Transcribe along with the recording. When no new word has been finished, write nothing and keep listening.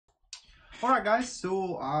Alright guys,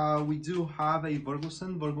 so we do have a Virgo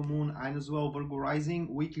Sun, Virgo Moon, and as well Virgo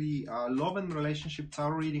Rising weekly love and relationship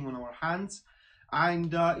tarot reading on our hands.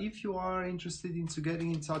 And if you are interested into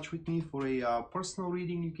getting in touch with me for a personal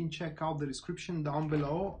reading, you can check out the description down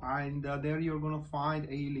below, and there you're going to find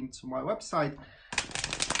a link to my website.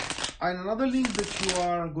 And another link that you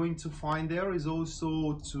are going to find there is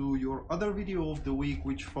also to your other video of the week,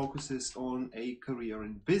 which focuses on a career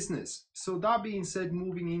and business. So that being said,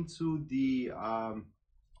 moving into the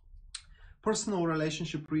personal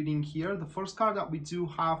relationship reading here, the first card that we do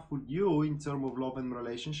have for you in terms of love and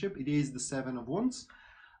relationship, it is the Seven of Wands.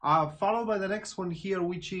 Followed by the next one here,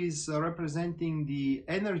 which is representing the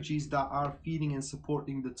energies that are feeding and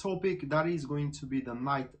supporting the topic. That is going to be the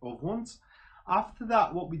Knight of Wands. After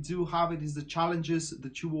that, what we do have it is the challenges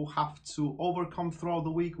that you will have to overcome throughout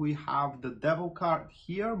the week. We have the Devil card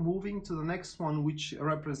here. Moving to the next one, which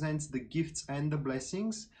represents the gifts and the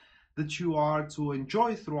blessings that you are to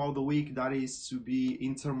enjoy throughout the week. That is to be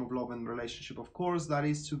in terms of love and relationship, of course. That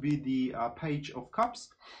is to be the Page of Cups.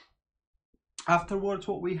 Afterwards,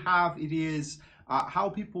 what we have, it is how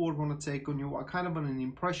people are going to take on you, what kind of an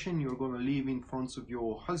impression you're going to leave in front of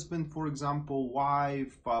your husband, for example,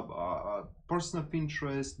 wife, person of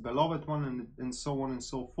interest, beloved one, and so on and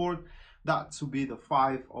so forth. That to be the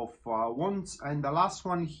Five of Wands. And the last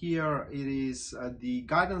one here, it is the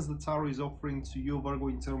guidance the tarot is offering to you, Virgo,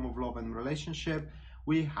 in terms of love and relationship.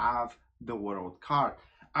 We have the World card,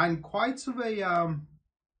 and quite of a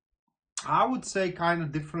I would say kind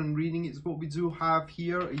of different reading is what we do have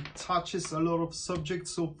here. It touches a lot of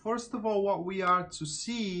subjects. So first of all, what we are to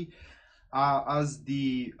see as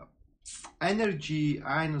the energy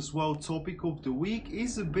and as well topic of the week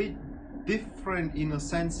is a bit different, in a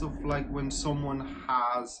sense of like when someone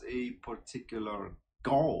has a particular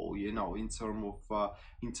goal, you know, in terms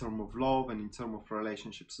of love and in terms of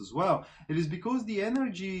relationships as well. It is because the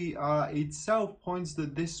energy itself points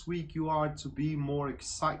that this week you are to be more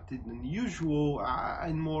excited than usual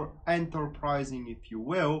and more enterprising, if you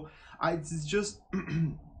will. It's just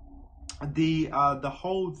the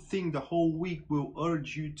whole thing, the whole week will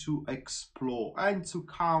urge you to explore and to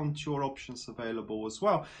count your options available as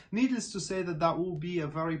well. Needless to say that that will be a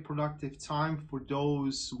very productive time for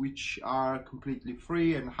those which are completely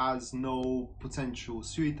free and has no potential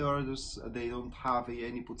suitors. They don't have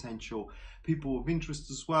any potential people of interest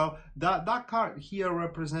as well. That card here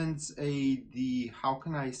represents the how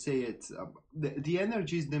can I say it, the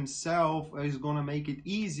energies themselves is going to make it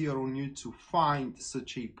easier on you to find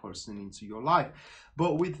such a person into your life.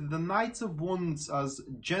 But with the Knight of Wands as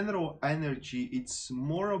general energy, it's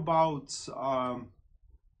more about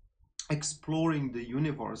exploring the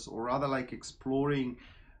universe, or rather like exploring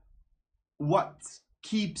what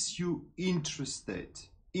keeps you interested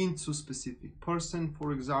into specific person,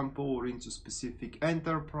 for example, or into specific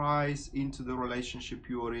enterprise, into the relationship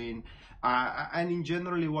you're in, and in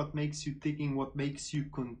generally what makes you thinking, what makes you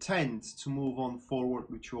content to move on forward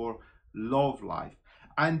with your love life.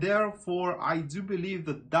 And therefore I do believe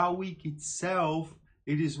that that week itself,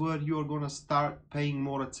 it is where you're going to start paying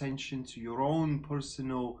more attention to your own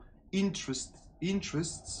personal interests in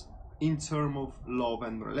terms of love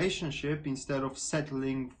and relationship, instead of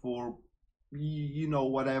settling for, you know,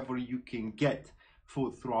 whatever you can get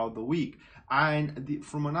for throughout the week. And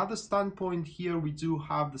from another standpoint here, we do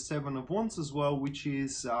have the Seven of Wands as well, which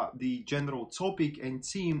is the general topic and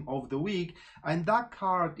theme of the week. And that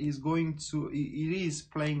card is going to, it is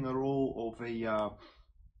playing a role of a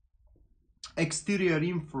exterior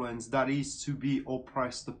influence that is to be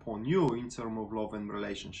oppressed upon you in terms of love and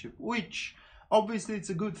relationship, which obviously it's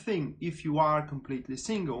a good thing if you are completely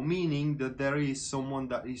single, meaning that there is someone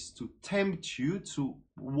that is to tempt you to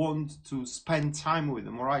want to spend time with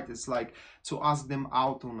them. All right, it's like to ask them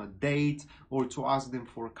out on a date, or to ask them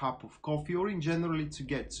for a cup of coffee, or in generally to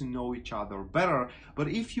get to know each other better. But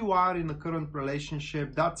if you are in a current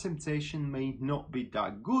relationship, that temptation may not be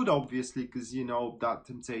that good, obviously, because you know that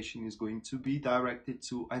temptation is going to be directed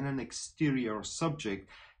to an exterior subject,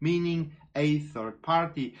 meaning a third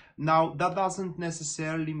party. Now, that doesn't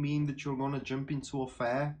necessarily mean that you're going to jump into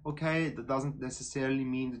affair, okay? That doesn't necessarily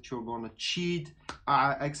mean that you're going to cheat,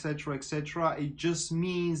 etc, etc. It just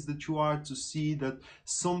means that you are to see that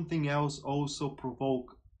something else also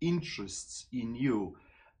provoke interests in you.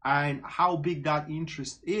 And how big that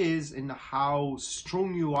interest is and how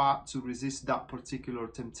strong you are to resist that particular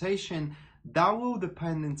temptation, that will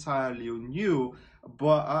depend entirely on you.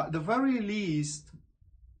 But at the very least,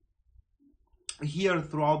 here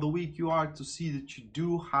throughout the week, you are to see that you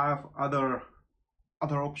do have other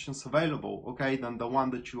options available, okay, than the one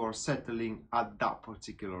that you are settling at that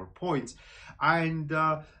particular point. And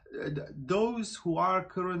those who are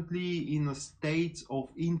currently in a state of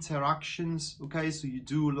interactions, okay, so you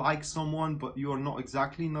do like someone but you're not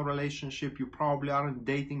exactly in a relationship, you probably aren't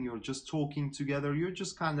dating, you're just talking together, you're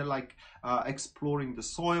just kind of like exploring the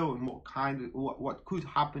soil and what could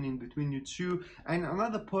happen in between you two, and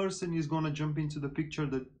another person is going to jump into the picture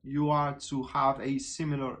that you are to have a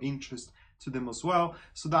similar interest to them as well.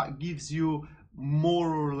 So that gives you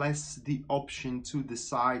more or less the option to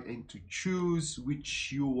decide and to choose which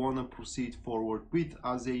you want to proceed forward with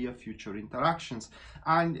as a future interactions.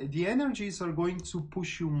 And the energies are going to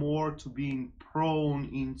push you more to being prone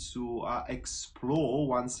into explore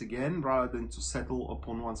once again, rather than to settle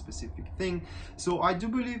upon one specific thing. So I do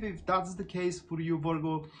believe if that's the case for you,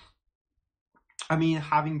 Virgo, I mean,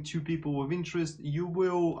 having two people with interest, you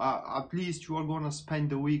will at least you are going to spend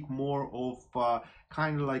the week more of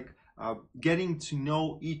kind of like getting to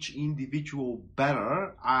know each individual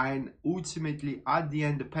better, and ultimately at the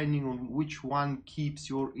end, depending on which one keeps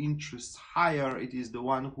your interests higher, it is the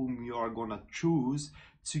one whom you are going to choose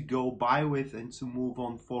to go by with and to move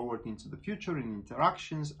on forward into the future in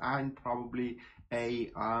interactions and probably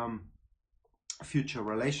a future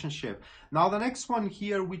relationship. Now the next one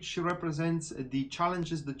here, which represents the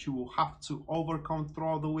challenges that you will have to overcome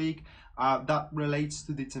throughout the week, that relates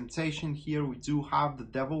to the temptation. Here we do have the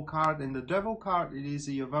devil card, and the devil card, it is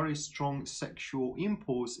a very strong sexual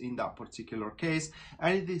impulse in that particular case,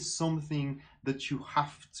 and it is something that you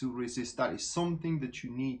have to resist. That is something that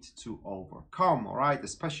you need to overcome, all right?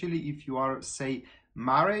 Especially if you are, say,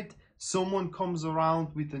 married, someone comes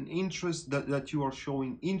around with an interest that you are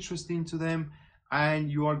showing interest into them,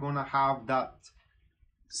 and you are going to have that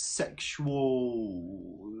sexual,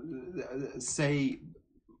 say,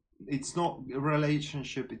 it's not a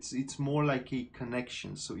relationship, it's more like a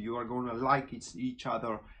connection. So you are going to like each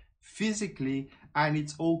other physically, and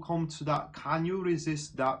it's all come to that. Can you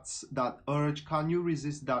resist that urge? Can you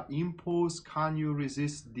resist that impulse? Can you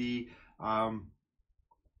resist the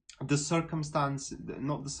circumstance,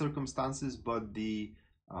 not the circumstances, but the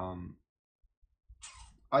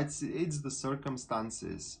it's the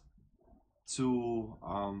circumstances to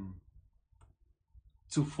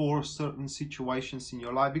force certain situations in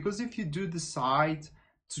your life? Because if you do decide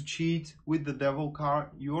to cheat with the devil card,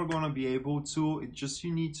 you're going to be able to. It just,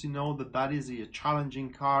 you need to know that that is a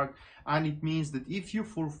challenging card, and it means that if you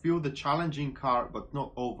fulfill the challenging card but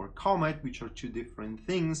not overcome it, which are two different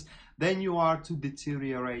things, then you are to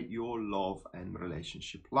deteriorate your love and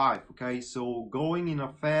relationship life. Okay, so going in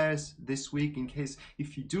affairs this week, in case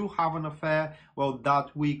if you do have an affair, well,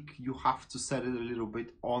 that week you have to set it a little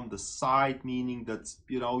bit on the side, meaning that,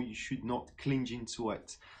 you know, you should not cling into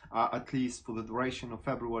it, at least for the duration of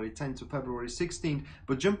February 10th to February 16th.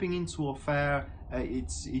 But jumping into affair,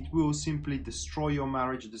 it will simply destroy your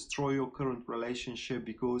marriage, destroy your current relationship,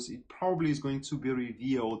 because it probably is going to be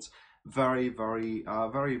revealed very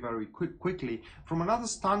quickly. From another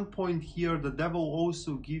standpoint here, the devil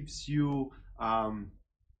also gives you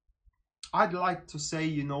I'd like to say,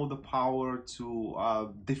 you know, the power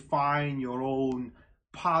to define your own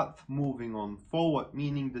path moving on forward,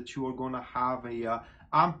 meaning that you are going to have a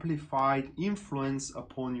amplified influence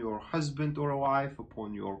upon your husband or wife,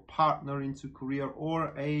 upon your partner into career,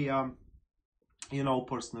 or a you know,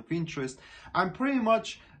 person of interest, and pretty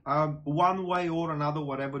much one way or another,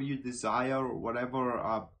 whatever you desire, or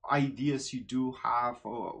whatever ideas you do have,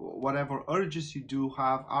 or whatever urges you do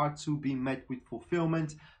have, are to be met with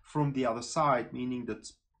fulfillment from the other side, meaning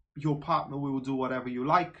that your partner will do whatever you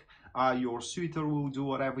like, your suitor will do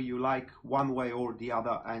whatever you like, one way or the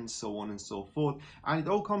other, and so on and so forth. And it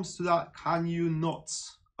all comes to that: can you not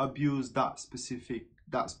abuse that specific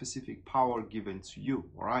power given to you?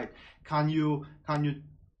 All right, can you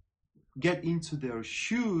get into their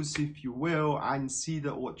shoes, if you will, and see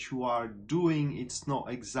that what you are doing, it's not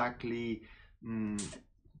exactly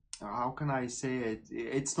how can I say it?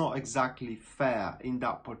 It's not exactly fair in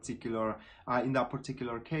that particular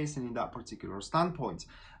case and in that particular standpoint.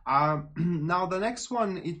 Now the next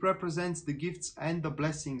one, it represents the gifts and the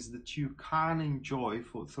blessings that you can enjoy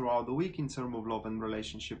throughout the week in terms of love and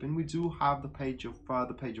relationship. And we do have the Page of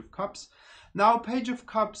Cups. Now, Page of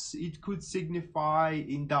Cups, it could signify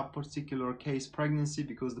in that particular case pregnancy,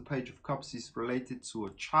 because the Page of Cups is related to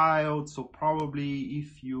a child. So probably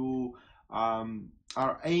if you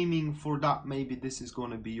are aiming for that, maybe this is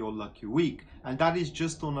going to be your lucky week, and that is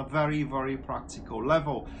just on a very practical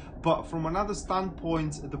level. But from another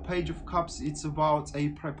standpoint, the Page of Cups, it's about a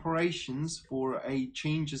preparations for a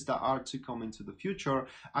changes that are to come into the future,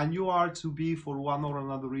 and you are to be, for one or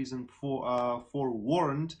another reason,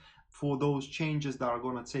 forewarned for those changes that are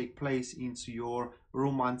going to take place into your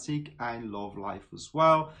romantic and love life as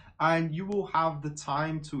well. And you will have the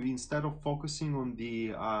time to, instead of focusing on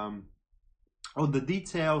the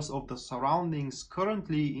details of the surroundings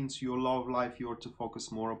currently into your love life, you're to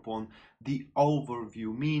focus more upon the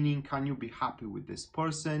overview, meaning can you be happy with this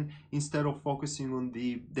person instead of focusing on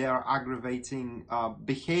their aggravating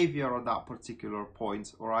behavior at that particular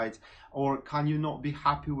point, all right? Or can you not be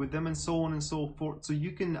happy with them, and so on and so forth. So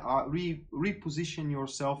you can reposition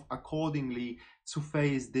yourself accordingly to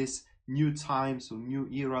face this new times or new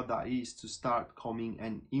era that is to start coming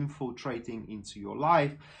and infiltrating into your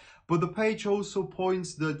life. But the page also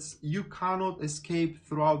points that you cannot escape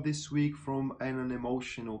throughout this week from an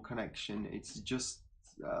emotional connection. It's just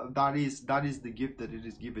that is the gift that it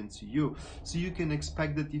is given to you. So you can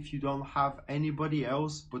expect that if you don't have anybody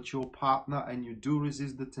else but your partner, and you do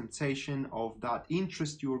resist the temptation of that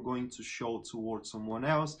interest you are going to show towards someone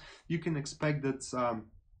else, you can expect that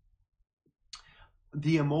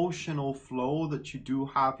the emotional flow that you do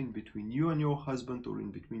have in between you and your husband, or in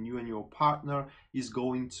between you and your partner, is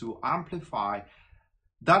going to amplify.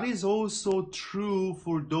 That is also true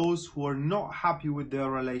for those who are not happy with their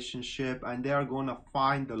relationship and they are going to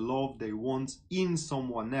find the love they want in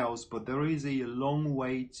someone else, but there is a long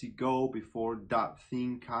way to go before that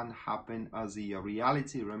thing can happen as a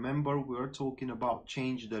reality. Remember, we're talking about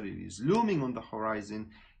change that it is looming on the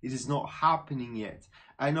horizon. It is not happening yet.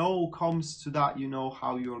 And all comes to that, you know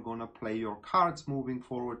how you're going to play your cards moving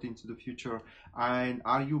forward into the future, and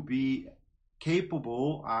are you be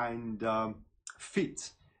capable and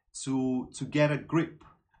fit to get a grip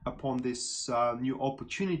upon this new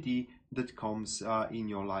opportunity that comes in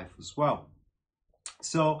your life as well.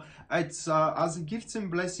 So it's as gifts and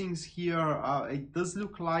blessings here, it does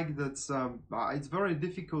look like that it's very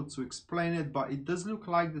difficult to explain it, but it does look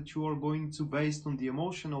like that you are going to, based on the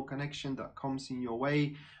emotional connection that comes in your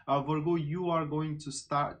way, Virgo, you are going to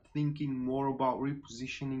start thinking more about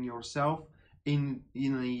repositioning yourself in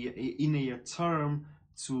a term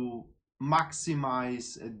to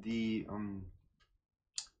maximize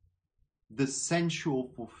the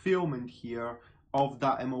sensual fulfillment here of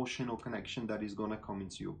that emotional connection that is going to come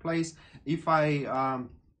into your place. If I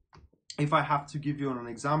have to give you an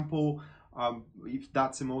example, if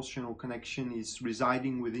that emotional connection is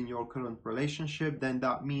residing within your current relationship, then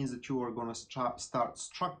that means that you are going to start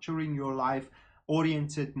structuring your life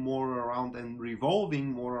oriented more around and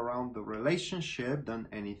revolving more around the relationship than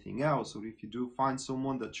anything else. Or if you do find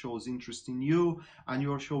someone that shows interest in you and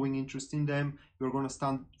you're showing interest in them, you're going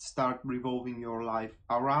to start revolving your life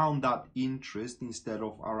around that interest instead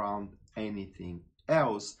of around anything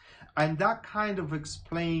else. And that kind of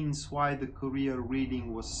explains why the career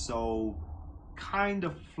reading was so kind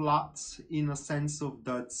of flat, in a sense of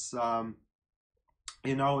that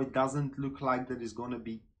you know, it doesn't look like that is going to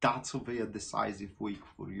be that of a decisive week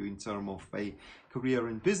for you in terms of a career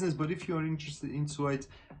in business. But if you're interested into it,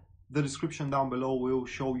 the description down below will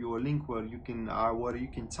show you a link where you can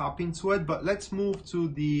tap into it. But let's move to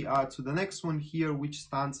the next one here, which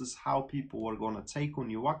stands as how people are going to take on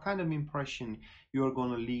you, what kind of impression you're going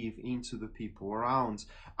to leave into the people around.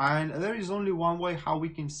 And there is only one way how we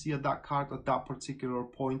can see that card at that particular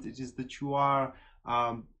point. It is that you are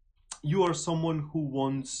someone who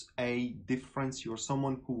wants a difference. You're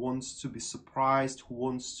someone who wants to be surprised, who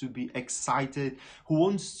wants to be excited, who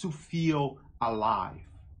wants to feel alive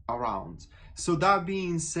around. So that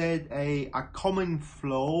being said, a common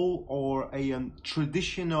flow or a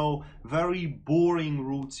traditional, very boring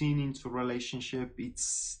routine into a relationship, it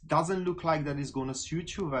doesn't look like that is going to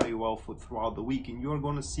suit you very well for throughout the week, and you're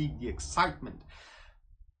going to seek the excitement.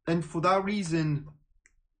 And for that reason,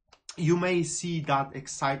 you may see that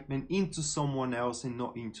excitement into someone else and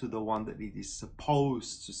not into the one that it is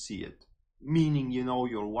supposed to see it, meaning, you know,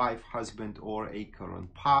 your wife, husband, or a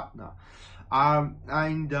current partner.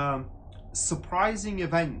 Surprising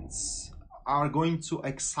events are going to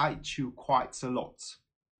excite you quite a lot.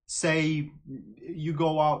 Say you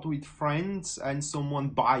go out with friends and someone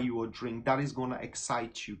buy you a drink, that is going to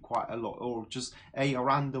excite you quite a lot. Or just a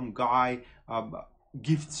random guy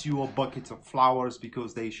gifts you a bucket of flowers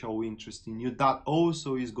because they show interest in you, that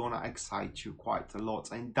also is going to excite you quite a lot.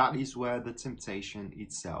 And that is where the temptation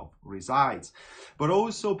itself resides. But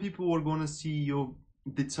also people are going to see you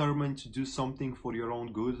determined to do something for your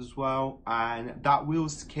own good as well, and that will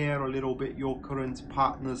scare a little bit your current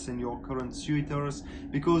partners and your current suitors,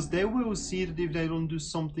 because they will see that if they don't do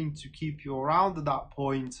something to keep you around at that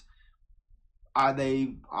point,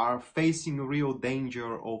 they are facing a real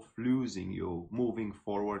danger of losing you moving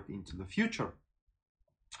forward into the future.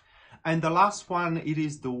 And the last one, it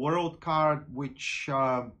is the World card, which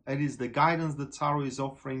it is the guidance that Tarot is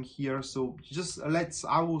offering here. So just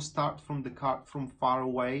I will start from the card from far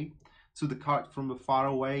away to the card from the far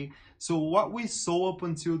away. So what we saw up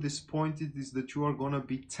until this point is that you are going to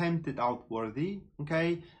be tempted outwardly,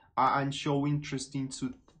 okay, and show interest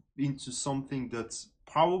into something that's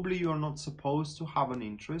probably you're not supposed to have an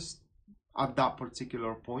interest at that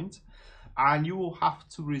particular point, and you will have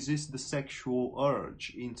to resist the sexual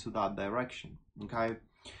urge into that direction, okay?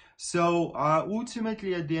 So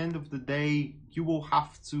ultimately, at the end of the day, you will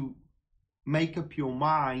have to make up your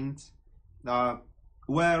mind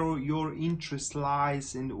where your interest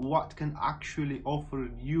lies and what can actually offer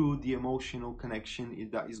you the emotional connection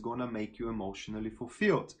that is going to make you emotionally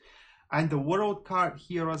fulfilled. And the World card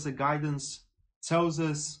here as a guidance tells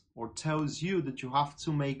us, or tells you, that you have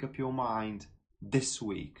to make up your mind this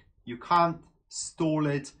week. You can't stall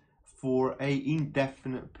it for an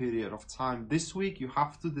indefinite period of time. This week you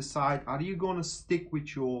have to decide, are you going to stick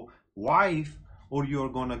with your wife or you're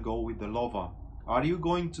going to go with the lover? Are you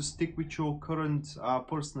going to stick with your current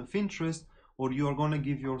person of interest, or you're going to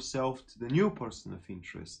give yourself to the new person of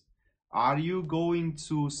interest? Are you going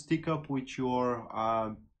to stick up with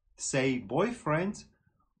your say boyfriend,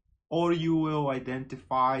 or you will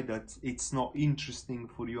identify that it's not interesting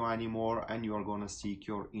for you anymore and you are going to seek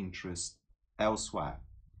your interest elsewhere?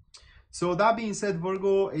 So that being said,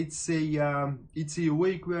 Virgo, it's a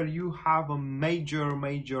week where you have a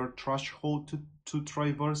major threshold to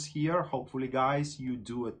traverse here. Hopefully, guys, you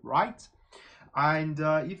do it right. And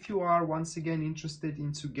if you are once again interested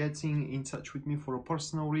into getting in touch with me for a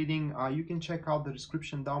personal reading, you can check out the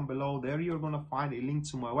description down below. There you're going to find a link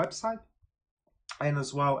to my website, and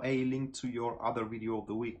as well a link to your other video of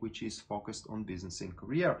the week, which is focused on business and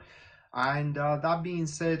career. And that being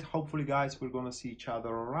said, hopefully, guys, we're going to see each other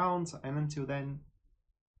around. And until then,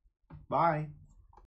 bye.